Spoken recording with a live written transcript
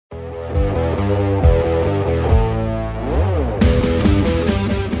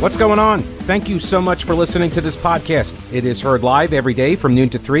What's going on? Thank you so much for listening to this podcast. It is heard live every day from noon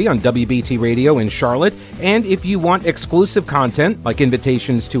to 3 on WBT Radio in Charlotte. And if you want exclusive content like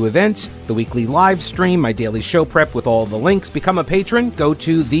invitations to events, the weekly live stream, my daily show prep with all the links, become a patron, go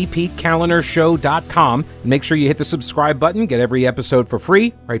to thepetecalendarshow.com. Make sure you hit the subscribe button, get every episode for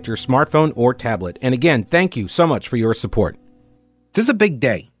free, right to your smartphone or tablet. And again, thank you so much for your support. This is a big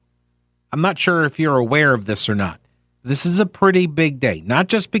day. I'm not sure if you're aware of this or not. This is a pretty big day, not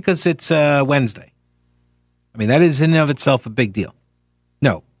just because it's Wednesday. I mean, that is in and of itself a big deal.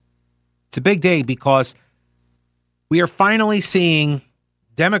 No, it's a big day because we are finally seeing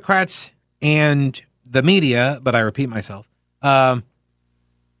Democrats and the media, but I repeat myself,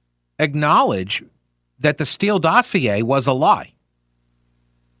 acknowledge that the Steele dossier was a lie.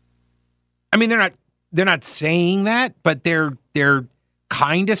 I mean, they're not saying that, but they're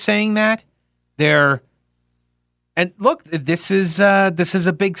kind of saying that. And look, this is a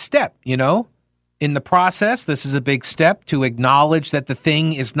big step, you know, in the process. This is a big step to acknowledge that the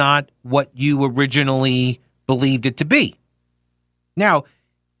thing is not what you originally believed it to be. Now,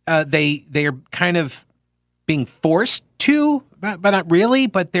 they are kind of being forced to, but not really,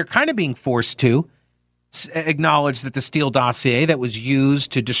 but they're kind of being forced to acknowledge that the Steele dossier that was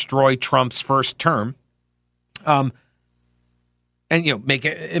used to destroy Trump's first term, and, you know, make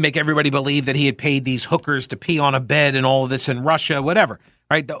everybody believe that he had paid these hookers to pee on a bed and all of this in Russia, whatever,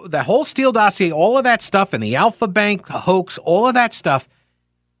 right? The whole Steele dossier, all of that stuff, and the Alpha Bank hoax, all of that stuff,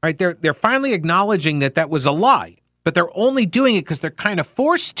 right? They're finally acknowledging that that was a lie, but they're only doing it because they're kind of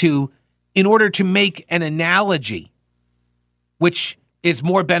forced to in order to make an analogy, which is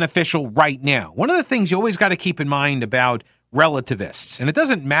more beneficial right now. One of the things you always got to keep in mind about relativists, and it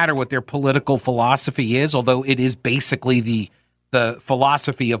doesn't matter what their political philosophy is, although it is basically the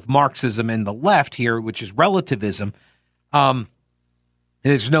philosophy of Marxism and the left here, which is relativism. That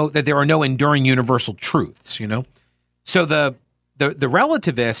there are no enduring universal truths, you know. So the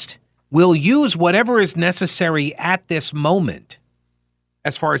relativist will use whatever is necessary at this moment,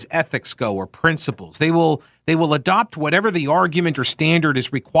 as far as ethics go or principles. They will adopt whatever the argument or standard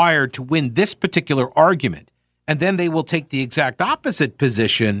is required to win this particular argument, and then they will take the exact opposite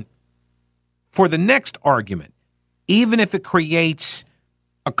position for the next argument, even if it creates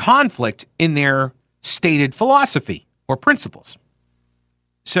a conflict in their stated philosophy or principles.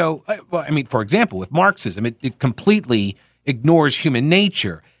 So, for example, with Marxism, it completely ignores human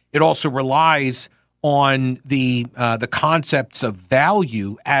nature. It also relies on the concepts of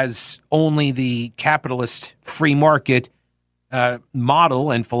value as only the capitalist free market model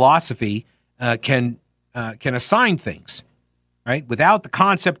and philosophy can assign things, right? Without the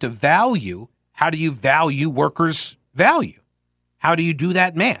concept of value, how do you value workers' value? How do you do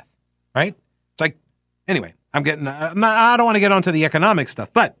that math, right? It's like, anyway, I don't want to get onto the economic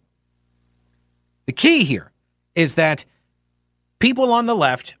stuff, but the key here is that people on the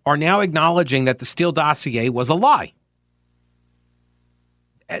left are now acknowledging that the Steele dossier was a lie.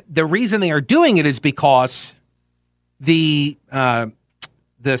 The reason they are doing it is because the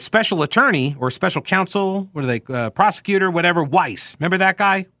special attorney or special counsel, prosecutor, whatever, Weiss, remember that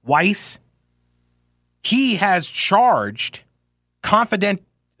guy, Weiss? He has charged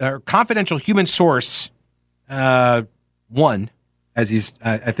confidential human source one, as he's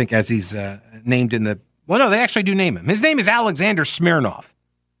named in the. Well, no, they actually do name him. His name is Alexander Smirnov.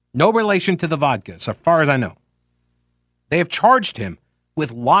 No relation to the vodka, so far as I know. They have charged him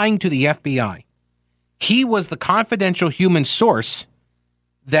with lying to the FBI. He was the confidential human source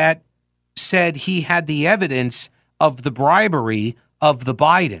that said he had the evidence of the bribery of the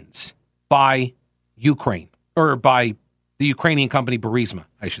Bidens by Ukraine, or by the Ukrainian company Burisma,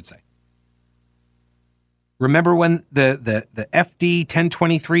 I should say. Remember when the FD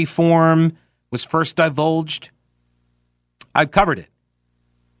 1023 form was first divulged? I've covered it.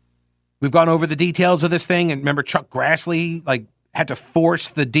 We've gone over the details of this thing, and remember Chuck Grassley had to force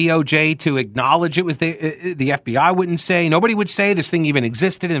the DOJ to acknowledge it was the FBI wouldn't say, nobody would say this thing even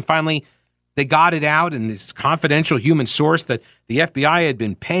existed, and finally they got it out, and this confidential human source that the FBI had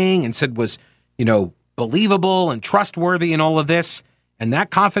been paying and said was, believable and trustworthy and all of this, and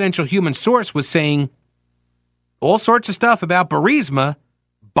that confidential human source was saying all sorts of stuff about Burisma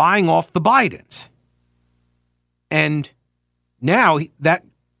buying off the Bidens. And now that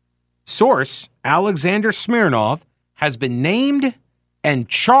source, Alexander Smirnov, has been named and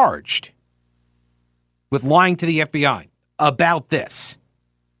charged with lying to the FBI about this.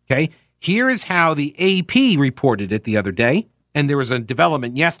 Okay? Here is how the AP reported it the other day, and there was a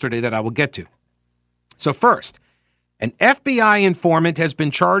development yesterday that I will get to. So first, An FBI informant has been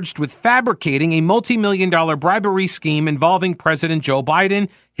charged with fabricating a multi-million-dollar bribery scheme involving President Joe Biden,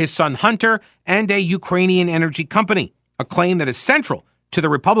 his son Hunter, and a Ukrainian energy company, a claim that is central to the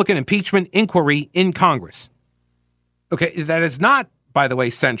Republican impeachment inquiry in Congress. Okay, that is not, by the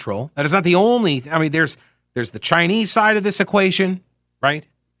way, central. That is not the only. I mean, there's the Chinese side of this equation, right?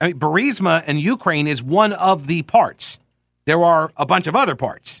 I mean, Burisma and Ukraine is one of the parts. There are a bunch of other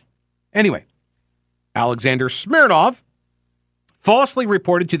parts. Anyway, Alexander Smirnov falsely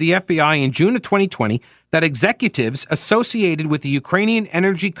reported to the FBI in June of 2020 that executives associated with the Ukrainian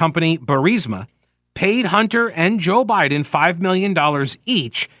energy company Burisma paid Hunter and Joe Biden $5 million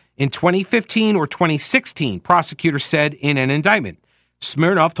each in 2015 or 2016, prosecutors said in an indictment.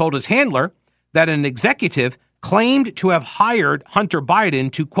 Smirnov told his handler that an executive claimed to have hired Hunter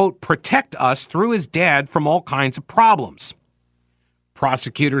Biden to, quote, protect us through his dad from all kinds of problems.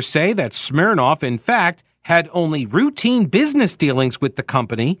 Prosecutors say that Smirnov, in fact, had only routine business dealings with the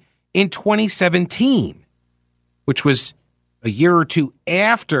company in 2017, which was a year or two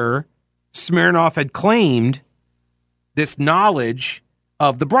after Smirnov had claimed this knowledge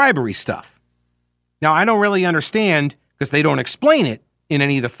of the bribery stuff. Now, I don't really understand, because they don't explain it in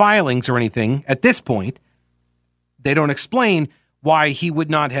any of the filings or anything at this point. They don't explain why he would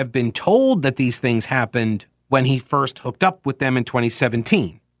not have been told that these things happened when he first hooked up with them in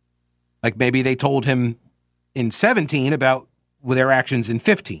 2017. Like maybe they told him in 17 about their actions in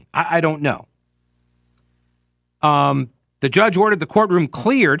 15. I don't know. The judge ordered the courtroom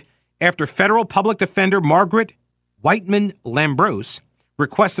cleared after federal public defender Margaret Whitman Lambrose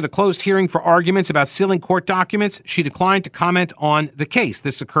requested a closed hearing for arguments about sealing court documents. She declined to comment on the case.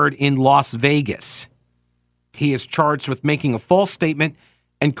 This occurred in Las Vegas. He is charged with making a false statement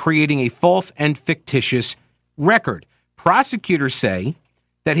and creating a false and fictitious record. Prosecutors say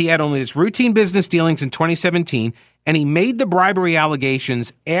that he had only his routine business dealings in 2017, and he made the bribery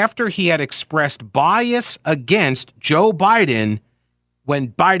allegations after he had expressed bias against Joe Biden when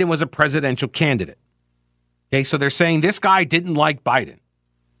Biden was a presidential candidate. Okay, so they're saying this guy didn't like Biden.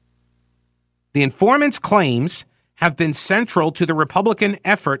 The informant's claims have been central to the Republican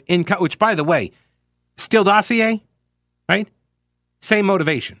effort in, which, by the way, Steele dossier, right? Same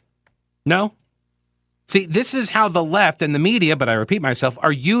motivation. No? See, this is how the left and the media, but I repeat myself,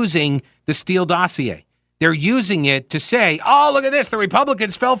 are using the Steele dossier. They're using it to say, oh, look at this, the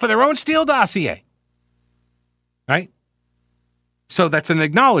Republicans fell for their own Steele dossier. Right? So that's an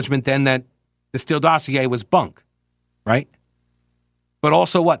acknowledgement then that the Steele dossier was bunk, right? But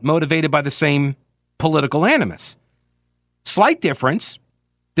also what? Motivated by the same political animus. Slight difference.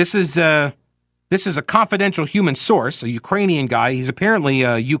 This is a confidential human source, a Ukrainian guy. He's apparently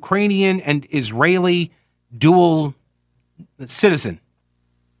a Ukrainian and Israeli dual citizen.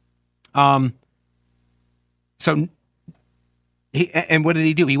 So and what did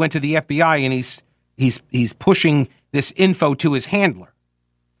he do? He went to the FBI and he's pushing this info to his handler,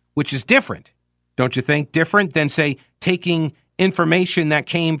 which is different, don't you think? Different than, say, taking information that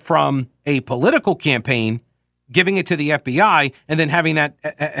came from a political campaign, giving it to the FBI, and then having the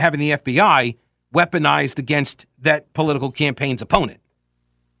FBI weaponized against that political campaign's opponent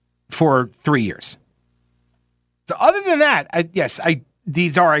for 3 years. So other than that,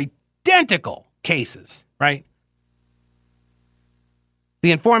 these are identical cases, right?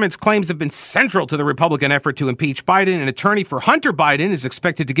 The informant's claims have been central to the Republican effort to impeach Biden. An attorney for Hunter Biden is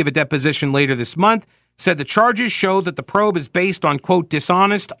expected to give a deposition later this month, said the charges show that the probe is based on, quote,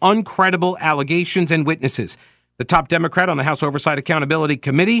 dishonest, uncredible allegations and witnesses. The top Democrat on the House Oversight Accountability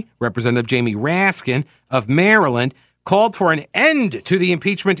Committee, Representative Jamie Raskin of Maryland, called for an end to the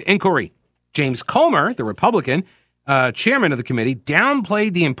impeachment inquiry. James Comer, the Republican chairman of the committee,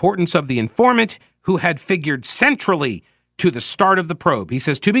 downplayed the importance of the informant who had figured centrally to the start of the probe. He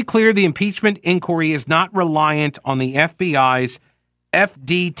says, to be clear, the impeachment inquiry is not reliant on the FBI's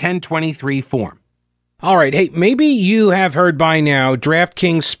FD 1023 form. All right. Hey, maybe you have heard by now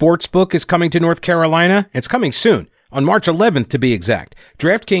DraftKings Sportsbook is coming to North Carolina. It's coming soon. On March 11th, to be exact.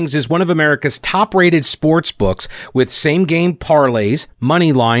 DraftKings is one of America's top-rated sports books with same-game parlays,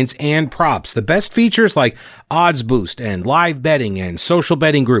 money lines, and props. The best features like odds boost and live betting and social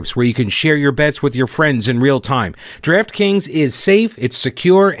betting groups where you can share your bets with your friends in real time. DraftKings is safe, it's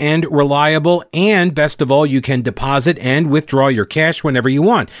secure and reliable, and best of all, you can deposit and withdraw your cash whenever you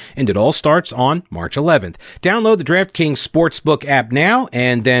want. And it all starts on March 11th. Download the DraftKings Sportsbook app now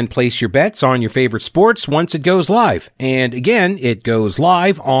and then place your bets on your favorite sports once it goes live. And again, it goes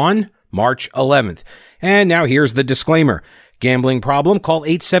live on March 11th. And now here's the disclaimer. Gambling problem? Call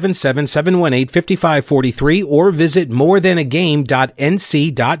 877-718-5543 or visit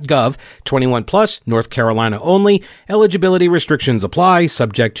morethanagame.nc.gov. 21 plus, North Carolina only. Eligibility restrictions apply,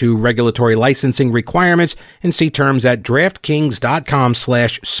 subject to regulatory licensing requirements, and see terms at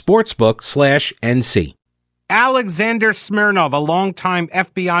DraftKings.com/sportsbook/NC. Alexander Smirnov, a longtime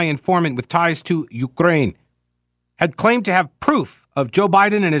FBI informant with ties to Ukraine, had claimed to have proof of Joe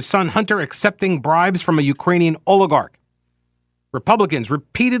Biden and his son Hunter accepting bribes from a Ukrainian oligarch. Republicans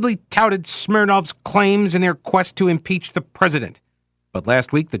repeatedly touted Smirnov's claims in their quest to impeach the president. But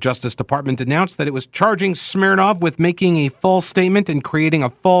last week, the Justice Department announced that it was charging Smirnov with making a false statement and creating a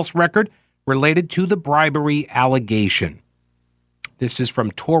false record related to the bribery allegation. This is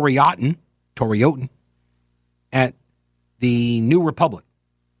from Toriotin at the New Republic,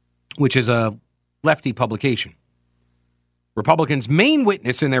 which is a lefty publication. Republicans' main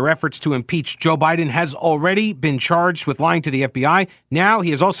witness in their efforts to impeach Joe Biden has already been charged with lying to the FBI. Now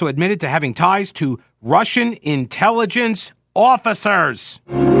he has also admitted to having ties to Russian intelligence officers.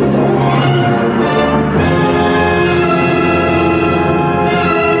 All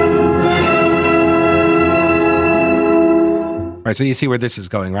right, so you see where this is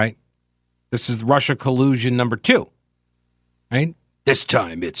going, right? This is Russia collusion number 2, right? This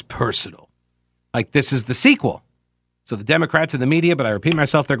time it's personal. Like, this is the sequel. So the Democrats and the media, but I repeat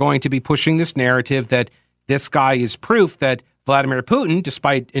myself, they're going to be pushing this narrative that this guy is proof that Vladimir Putin,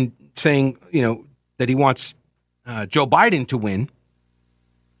 despite saying, that he wants Joe Biden to win.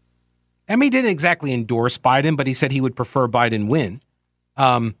 And he didn't exactly endorse Biden, but he said he would prefer Biden win.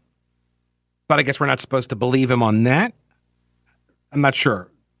 But I guess we're not supposed to believe him on that. I'm not sure.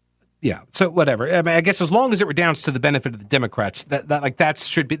 Yeah. So whatever. I mean, I guess as long as it redounds to the benefit of the Democrats, that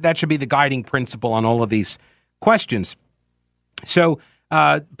should be the guiding principle on all of these questions. So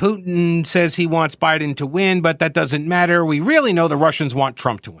Putin says he wants Biden to win, but that doesn't matter. We really know the Russians want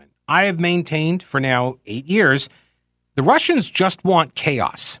Trump to win. I have maintained for now 8 years, the Russians just want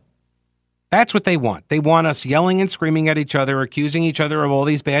chaos. That's what they want. They want us yelling and screaming at each other, accusing each other of all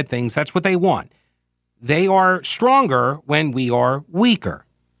these bad things. That's what they want. They are stronger when we are weaker.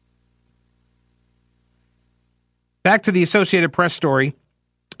 Back to the Associated Press story.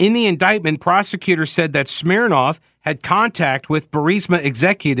 In the indictment, prosecutors said that Smirnov had contact with Burisma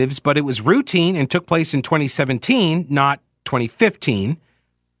executives, but it was routine and took place in 2017, not 2015.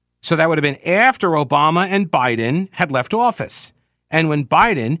 So that would have been after Obama and Biden had left office, and when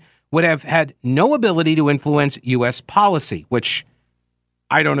Biden would have had no ability to influence U.S. policy, which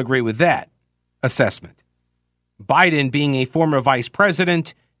I don't agree with that assessment. Biden, being a former vice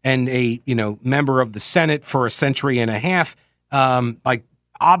president and a member of the Senate for a century and a half,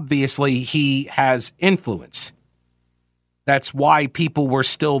 obviously he has influence. That's why people were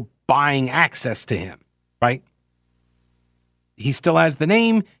still buying access to him, right? He still has the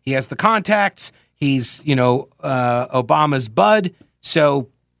name. He has the contacts. He's, Obama's bud. So,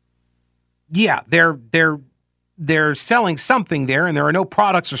 yeah, they're selling something there, and there are no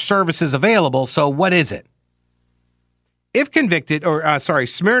products or services available. So what is it? If convicted,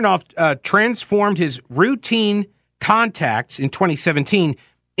 Smirnov transformed his routine contacts in 2017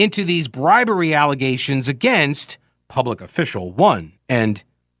 into these bribery allegations against public official 1 and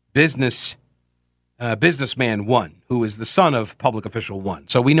businessman 1, who is the son of public official 1.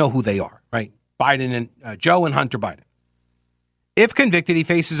 So we know who they are, right? Biden and Joe and Hunter Biden. If convicted, he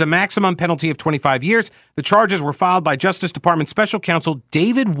faces a maximum penalty of 25 years. The charges were filed by Justice Department Special Counsel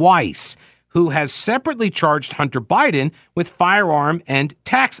David Weiss, who has separately charged Hunter Biden with firearm and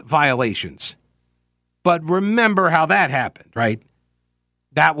tax violations. But remember how that happened, right?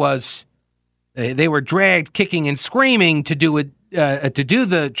 That was, they were dragged kicking and screaming to do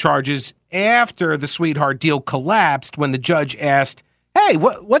the charges after the sweetheart deal collapsed, when the judge asked, hey,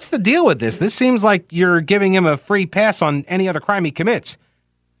 what's the deal with this? This seems like you're giving him a free pass on any other crime he commits.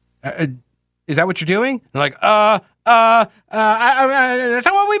 Is that what you're doing? They're like, that's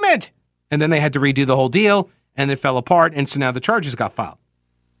not what we meant. And then they had to redo the whole deal, and it fell apart, and so now the charges got filed.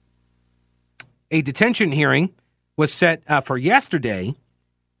 A detention hearing was set for yesterday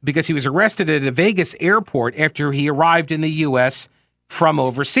because he was arrested at a Vegas airport after he arrived in the U.S. from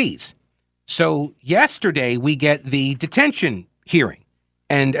overseas. So yesterday we get the detention hearing,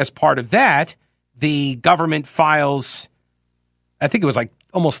 and as part of that, the government files, I think it was like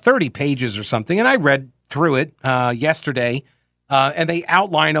almost 30 pages or something, and I read through it yesterday. And they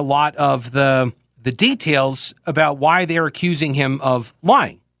outline a lot of the details about why they're accusing him of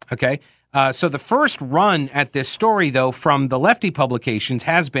lying. Okay. So the first run at this story, though, from the lefty publications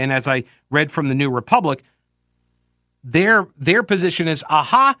has been, as I read from the New Republic, their position is,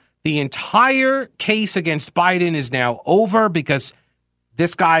 The entire case against Biden is now over because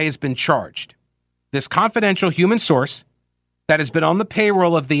this guy has been charged. This confidential human source that has been on the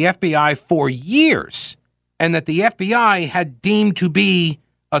payroll of the FBI for years, and that the FBI had deemed to be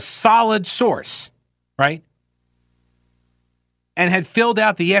a solid source, right? And had filled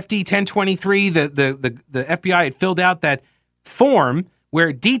out the FD 1023, the FBI had filled out that form where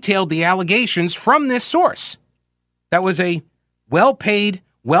it detailed the allegations from this source. That was a well-paid,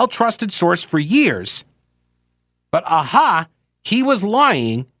 well-trusted source for years. But he was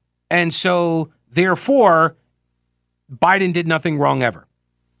lying, and so therefore Biden did nothing wrong ever.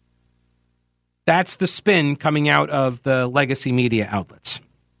 That's the spin coming out of the legacy media outlets.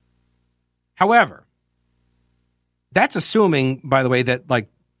 However, that's assuming, by the way, that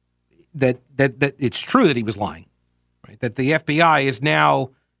that it's true that he was lying, right? That the FBI is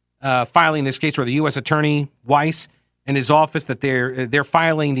now filing this case, or the U.S. Attorney Weiss and his office, that they're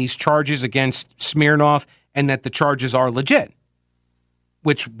filing these charges against Smirnov, and that the charges are legit,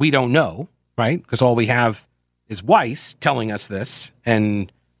 which we don't know, right? Because all we have is Weiss telling us this,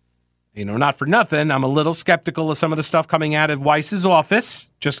 and not for nothing, I'm a little skeptical of some of the stuff coming out of Weiss's office,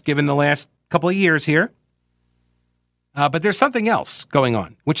 just given the last couple of years here. But there's something else going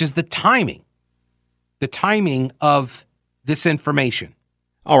on, which is the timing of this information.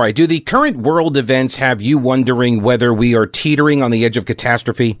 All right. Do the current world events have you wondering whether we are teetering on the edge of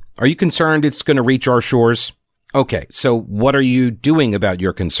catastrophe? Are you concerned it's going to reach our shores? Okay. So what are you doing about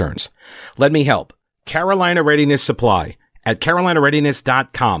your concerns? Let me help. Carolina Readiness Supply at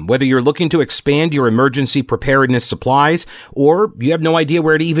carolinareadiness.com. Whether you're looking to expand your emergency preparedness supplies or you have no idea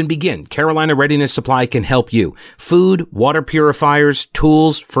where to even begin, Carolina Readiness Supply can help you. Food, water purifiers,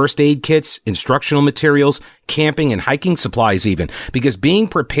 tools, first aid kits, instructional materials, camping and hiking supplies even, because being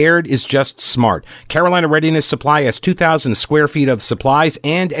prepared is just smart. Carolina Readiness Supply has 2,000 square feet of supplies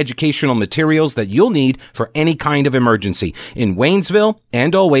and educational materials that you'll need for any kind of emergency. In Waynesville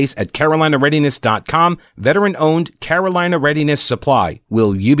and always at carolinareadiness.com, veteran-owned Carolina Readiness Supply.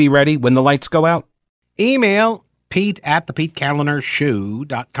 Will you be ready when the lights go out? Email Pete at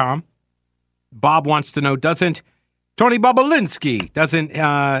thePeteCallender.com. Bob wants to know, doesn't Tony Bobolinsky, doesn't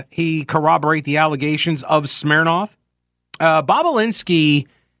he corroborate the allegations of Smirnov? Bobolinsky,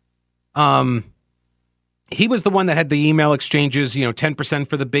 he was the one that had the email exchanges, 10%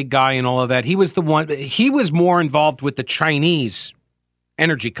 for the big guy and all of that. He was the one, he was more involved with the Chinese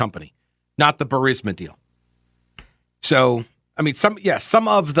energy company, not the Burisma deal. So, some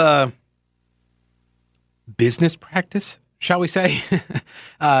of the business practice, shall we say,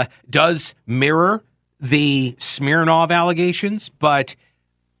 does mirror the Smirnov allegations, but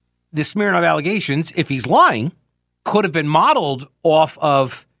the Smirnov allegations, if he's lying, could have been modeled off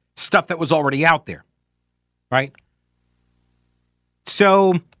of stuff that was already out there, right?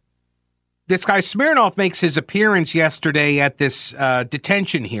 So this guy Smirnov makes his appearance yesterday at this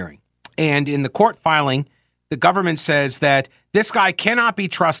detention hearing, and in the court filing, the government says that this guy cannot be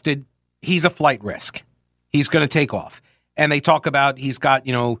trusted. He's a flight risk. He's going to take off. And they talk about he's got,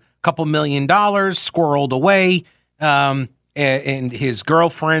 couple $1 million squirreled away, and his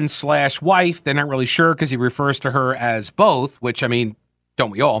girlfriend / wife, they're not really sure because he refers to her as both, which, don't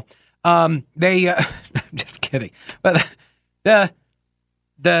we all? I'm just kidding. But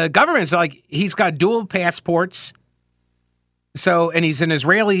the government's like, he's got dual passports. So, and he's an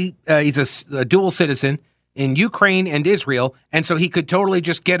Israeli, he's a dual citizen in Ukraine and Israel, and so he could totally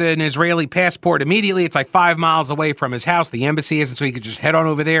just get an Israeli passport immediately. It's like 5 miles away from his house. The embassy is, and so he could just head on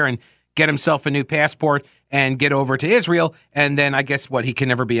over there and get himself a new passport and get over to Israel. And then I guess he can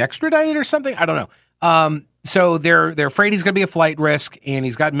never be extradited or something. I don't know. So they're afraid he's going to be a flight risk, and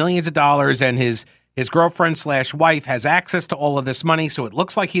he's got millions of dollars, and his girlfriend / wife has access to all of this money. So it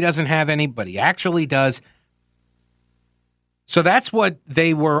looks like he doesn't have any, but he actually does. So that's what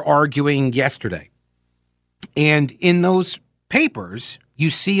they were arguing yesterday. And in those papers, you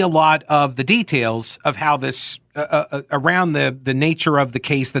see a lot of the details of how this, around the nature of the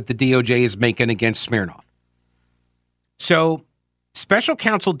case that the DOJ is making against Smirnov. So special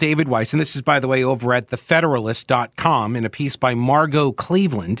counsel David Weiss, and this is, by the way, over at thefederalist.com in a piece by Margot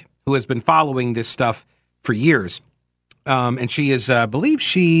Cleveland, who has been following this stuff for years. And she is, I believe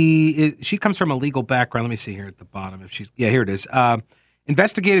she comes from a legal background. Let me see here at the bottom. Here it is.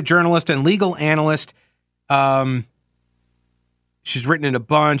 Investigative journalist and legal analyst. She's written in a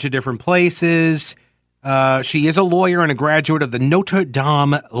bunch of different places. She is a lawyer and a graduate of the Notre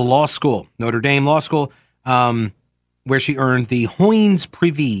Dame Law School, where she earned the Hoynes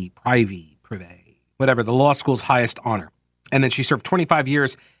Privé, whatever, the law school's highest honor. And then she served 25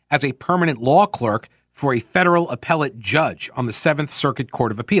 years as a permanent law clerk for a federal appellate judge on the Seventh Circuit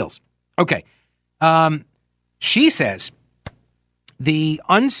Court of Appeals. Okay. She says the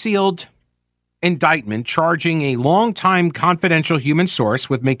unsealed indictment charging a longtime confidential human source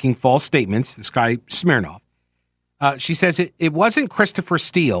with making false statements, this guy Smirnov, she says it wasn't Christopher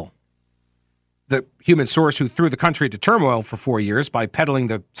Steele, the human source who threw the country into turmoil for 4 years by peddling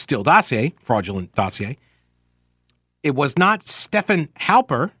the Steele dossier, fraudulent dossier. It was not Stefan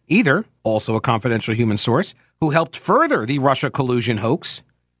Halper either, also a confidential human source, who helped further the Russia collusion hoax.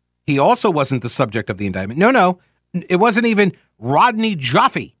 He also wasn't the subject of the indictment. No, it wasn't even Rodney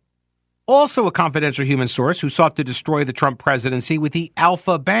Jaffe, also a confidential human source who sought to destroy the Trump presidency with the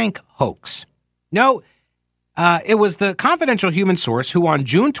Alpha Bank hoax. No, it was the confidential human source who on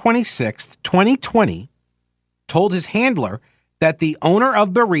June 26th, 2020, told his handler that the owner of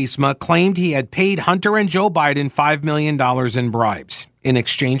Burisma claimed he had paid Hunter and Joe Biden $5 million in bribes in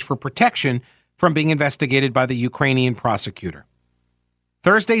exchange for protection from being investigated by the Ukrainian prosecutor.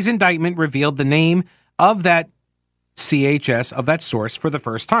 Thursday's indictment revealed the name of that CHS, of that source, for the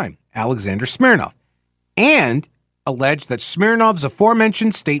first time, Alexander Smirnov, and alleged that Smirnov's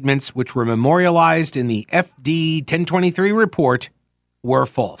aforementioned statements, which were memorialized in the FD 1023 report, were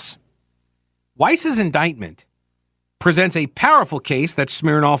false. Weiss's indictment presents a powerful case that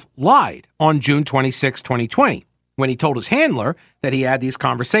Smirnov lied on June 26, 2020, when he told his handler that he had these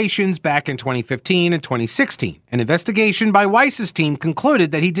conversations back in 2015 and 2016. An investigation by Weiss's team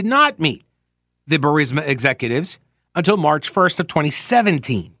concluded that he did not meet the Burisma executives until March 1st of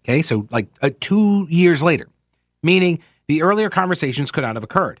 2017. Okay, so like 2 years later, meaning the earlier conversations could not have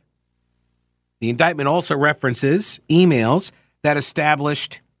occurred. The indictment also references emails that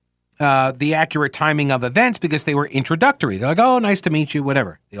established the accurate timing of events because they were introductory. They're like, oh, nice to meet you,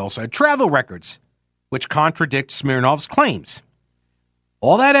 whatever. They also had travel records, which contradict Smirnov's claims.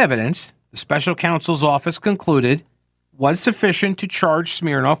 All that evidence, the special counsel's office concluded, was sufficient to charge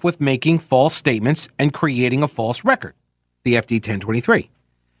Smirnov with making false statements and creating a false record, the FD 1023.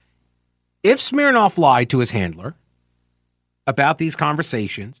 If Smirnov lied to his handler about these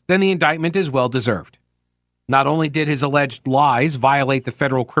conversations, then the indictment is well deserved. Not only did his alleged lies violate the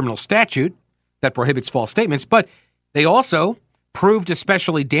federal criminal statute that prohibits false statements, but they also proved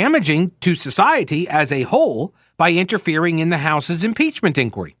especially damaging to society as a whole by interfering in the House's impeachment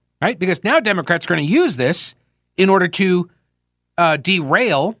inquiry, right? Because now Democrats are going to use this in order to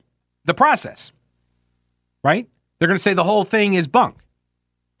derail the process, right? They're going to say the whole thing is bunk.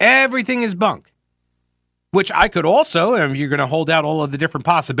 Everything is bunk. Which I could also, if you're going to hold out all of the different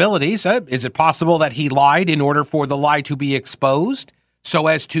possibilities, is it possible that he lied in order for the lie to be exposed so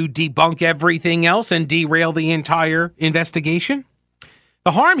as to debunk everything else and derail the entire investigation?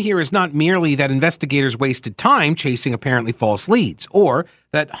 The harm here is not merely that investigators wasted time chasing apparently false leads, or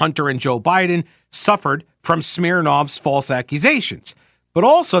that Hunter and Joe Biden suffered from Smirnov's false accusations, but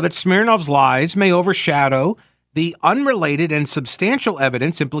also that Smirnov's lies may overshadow the unrelated and substantial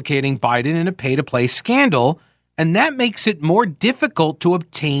evidence implicating Biden in a pay-to-play scandal, and that makes it more difficult to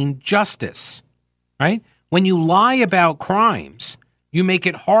obtain justice, right? When you lie about crimes, you make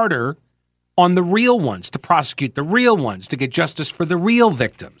it harder on the real ones, to prosecute the real ones, to get justice for the real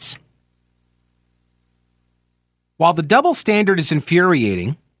victims. While the double standard is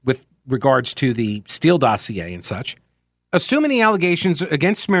infuriating with regards to the Steele dossier and such, assuming the allegations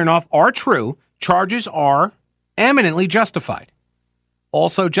against Smirnov are true, charges are eminently justified.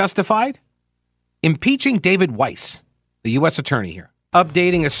 Also justified? Impeaching David Weiss, the U.S. attorney here.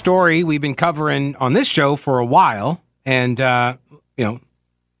 Updating a story we've been covering on this show for a while. And,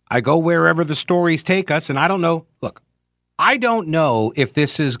 I go wherever the stories take us. And I don't know. Look, I don't know if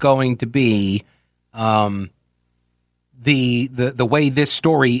this is going to be the way this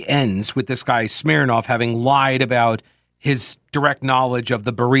story ends with this guy Smirnov having lied about his direct knowledge of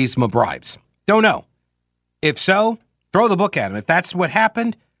the Burisma bribes. Don't know. If so, throw the book at him. If that's what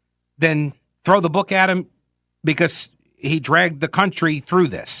happened, then throw the book at him because he dragged the country through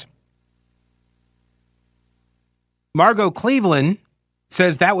this. Margot Cleveland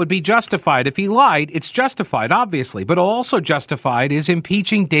says that would be justified. If he lied, it's justified, obviously. But also justified is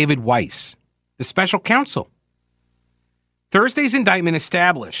impeaching David Weiss, the special counsel. Thursday's indictment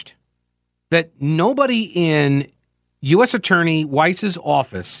established that nobody in U.S. Attorney Weiss's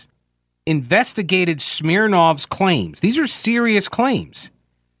office investigated Smirnov's claims. These are serious claims.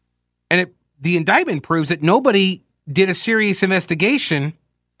 And the indictment proves that nobody did a serious investigation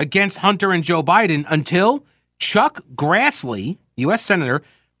against Hunter and Joe Biden until Chuck Grassley, U.S. Senator,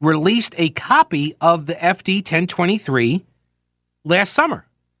 released a copy of the FD 1023 last summer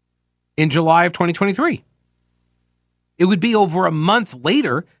in July of 2023. it would be over a month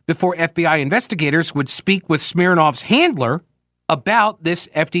later before FBI investigators would speak with Smirnov's handler about this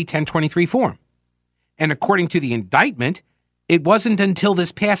FD 1023 form. And according to the indictment, it wasn't until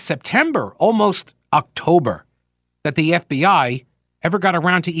this past September, almost October, that the FBI ever got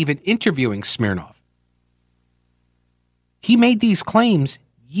around to even interviewing Smirnov. He made these claims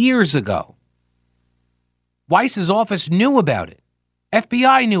years ago. Weiss's office knew about it.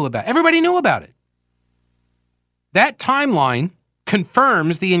 FBI knew about it. Everybody knew about it. That timeline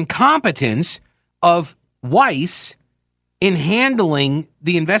confirms the incompetence of Weiss in handling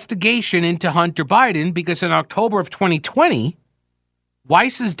the investigation into Hunter Biden, because in October of 2020,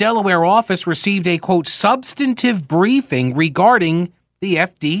 Weiss's Delaware office received a, quote, substantive briefing regarding the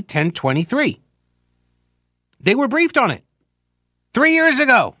FD 1023. They were briefed on it. 3 years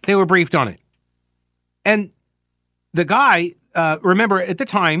ago, they were briefed on it. And the guy, remember at the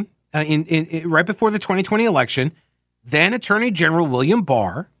time, right before the 2020 election, then Attorney General William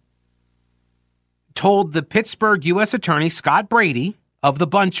Barr told the Pittsburgh U.S. Attorney Scott Brady of the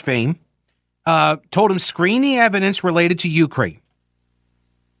Bunch fame, told him screen the evidence related to Ukraine.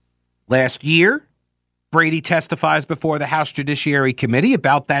 Last year, Brady testifies before the House Judiciary Committee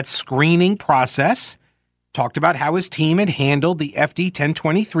about that screening process, talked about how his team had handled the FD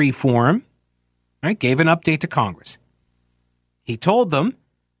 1023 form, right? Gave an update to Congress. He told them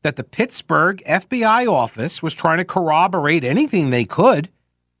that the Pittsburgh FBI office was trying to corroborate anything they could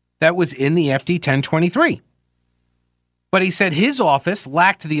that was in the FD 1023. But he said his office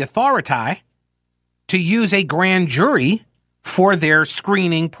lacked the authority to use a grand jury for their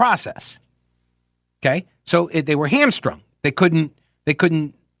screening process. Okay? So they were hamstrung. They couldn't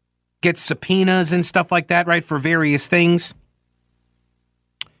get subpoenas and stuff like that, right, for various things.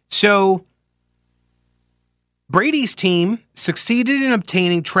 So Brady's team succeeded in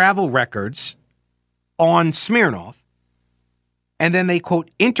obtaining travel records on Smirnov, and then they,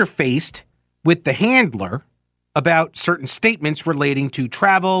 quote, interfaced with the handler about certain statements relating to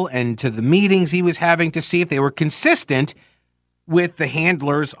travel and to the meetings he was having to see if they were consistent with the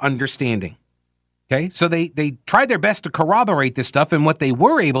handler's understanding. Okay, so they tried their best to corroborate this stuff, and what they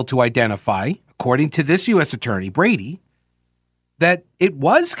were able to identify, according to this U.S. Attorney, Brady, that it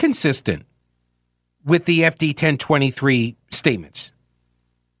was consistent with the FD 1023 statements.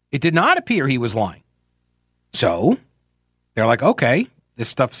 It did not appear he was lying. So they're like, okay, this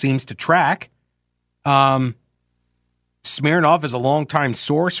stuff seems to track. Smirnov is a longtime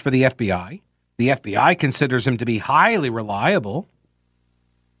source for the FBI. The FBI considers him to be highly reliable.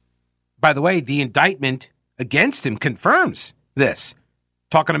 By the way, the indictment against him confirms this,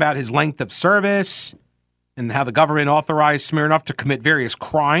 talking about his length of service and how the government authorized Smirnov to commit various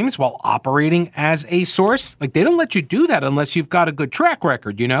crimes while operating as a source. Like, they don't let you do that unless you've got a good track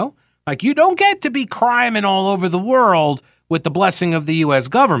record, you know? Like, you don't get to be criming all over the world with the blessing of the U.S.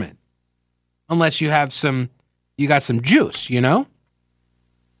 government unless you got some juice, you know?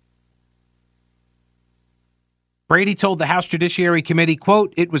 Brady told the House Judiciary Committee,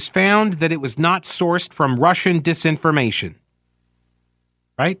 quote, it was found that it was not sourced from Russian disinformation.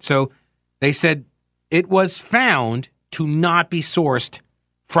 Right? So they said it was found to not be sourced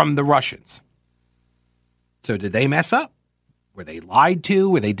from the Russians. So did they mess up? Were they lied to?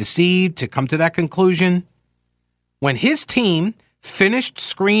 Were they deceived to come to that conclusion? When his team finished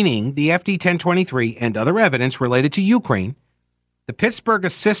screening the FD 1023 and other evidence related to Ukraine, the Pittsburgh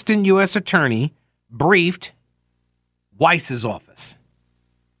Assistant U.S. Attorney briefed Weiss's office,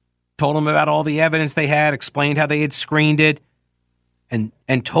 told him about all the evidence they had, explained how they had screened it,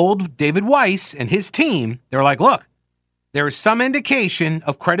 and told David Weiss and his team, they were like, look, there is some indication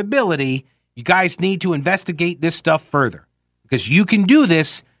of credibility. You guys need to investigate this stuff further because you can do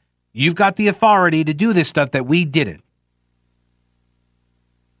this. You've got the authority to do this stuff that we didn't.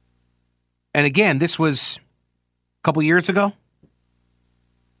 And again, this was a couple years ago.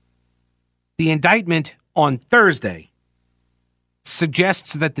 The indictment on Thursday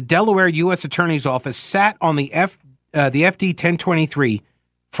suggests that the Delaware U.S. Attorney's Office sat on the FD 1023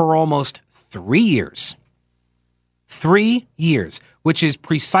 for almost 3 years. 3 years, which is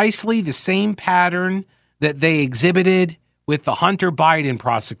precisely the same pattern that they exhibited with the Hunter Biden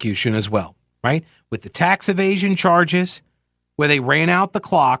prosecution as well, right? With the tax evasion charges, where they ran out the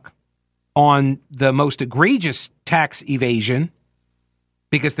clock on the most egregious tax evasion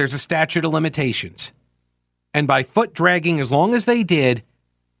because there's a statute of limitations. And by foot dragging as long as they did,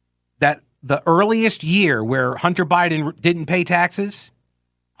 that the earliest year where Hunter Biden didn't pay taxes,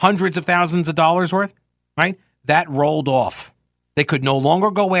 hundreds of thousands of dollars worth, right? That rolled off. They could no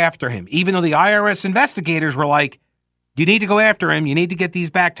longer go after him, even though the IRS investigators were like, you need to go after him. You need to get these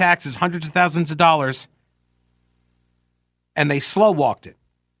back taxes, hundreds of thousands of dollars. and they slow walked it.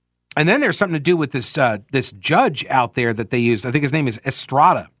 And then there's something to do with this judge out there that they used. I think his name is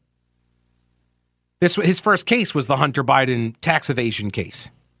Estrada. His first case was the Hunter Biden tax evasion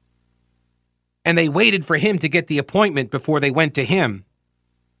case. And they waited for him to get the appointment before they went to him.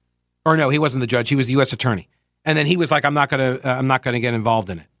 Or no, he wasn't the judge. He was the U.S. attorney. And then he was like, I'm not gonna get involved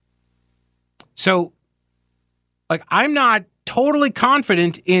in it. So, like, I'm not totally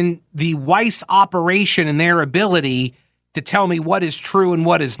confident in the Weiss operation and their ability to tell me what is true and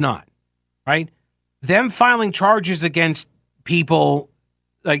what is not, right? Them filing charges against people,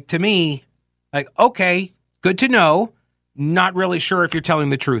 like, to me, like, okay, good to know. Not really sure if you're telling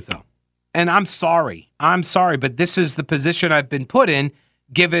the truth, though. And I'm sorry, but this is the position I've been put in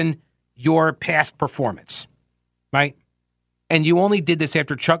given your past performance, right? And you only did this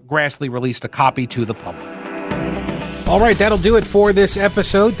after Chuck Grassley released a copy to the public. All right, that'll do it for this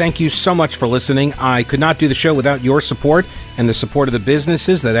episode. Thank you so much for listening. I could not do the show without your support and the support of the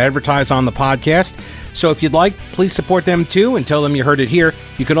businesses that advertise on the podcast. So if you'd like, please support them too and tell them you heard it here.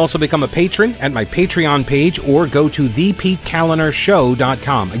 You can also become a patron at my Patreon page or go to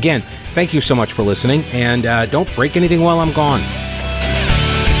thepetekalinershow.com. Again, thank you so much for listening, and don't break anything while I'm gone.